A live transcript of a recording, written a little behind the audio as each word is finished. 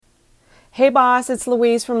Hey boss, it's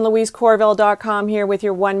Louise from louisecorville.com here with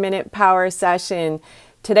your 1 minute power session.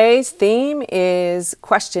 Today's theme is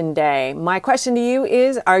question day. My question to you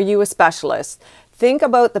is, are you a specialist? Think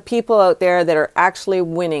about the people out there that are actually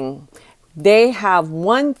winning. They have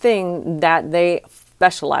one thing that they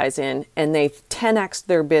specialize in and they 10x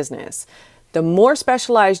their business. The more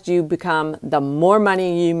specialized you become, the more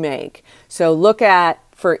money you make. So look at,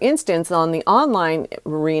 for instance, on the online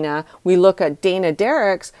arena, we look at Dana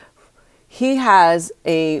Derricks. He has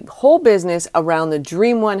a whole business around the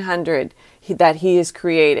Dream 100 that he has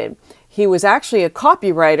created. He was actually a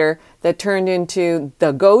copywriter that turned into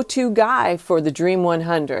the go-to guy for the Dream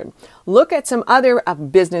 100. Look at some other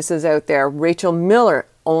businesses out there. Rachel Miller,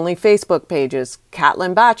 only Facebook pages.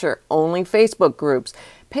 Caitlin Batcher, only Facebook groups.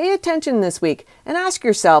 Pay attention this week and ask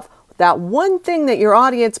yourself that one thing that your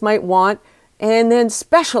audience might want, and then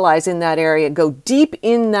specialize in that area. Go deep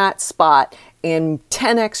in that spot and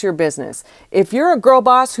 10x your business. If you're a girl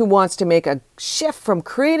boss who wants to make a shift from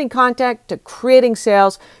creating content to creating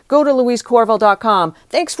sales, go to louisecorville.com.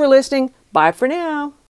 Thanks for listening. Bye for now.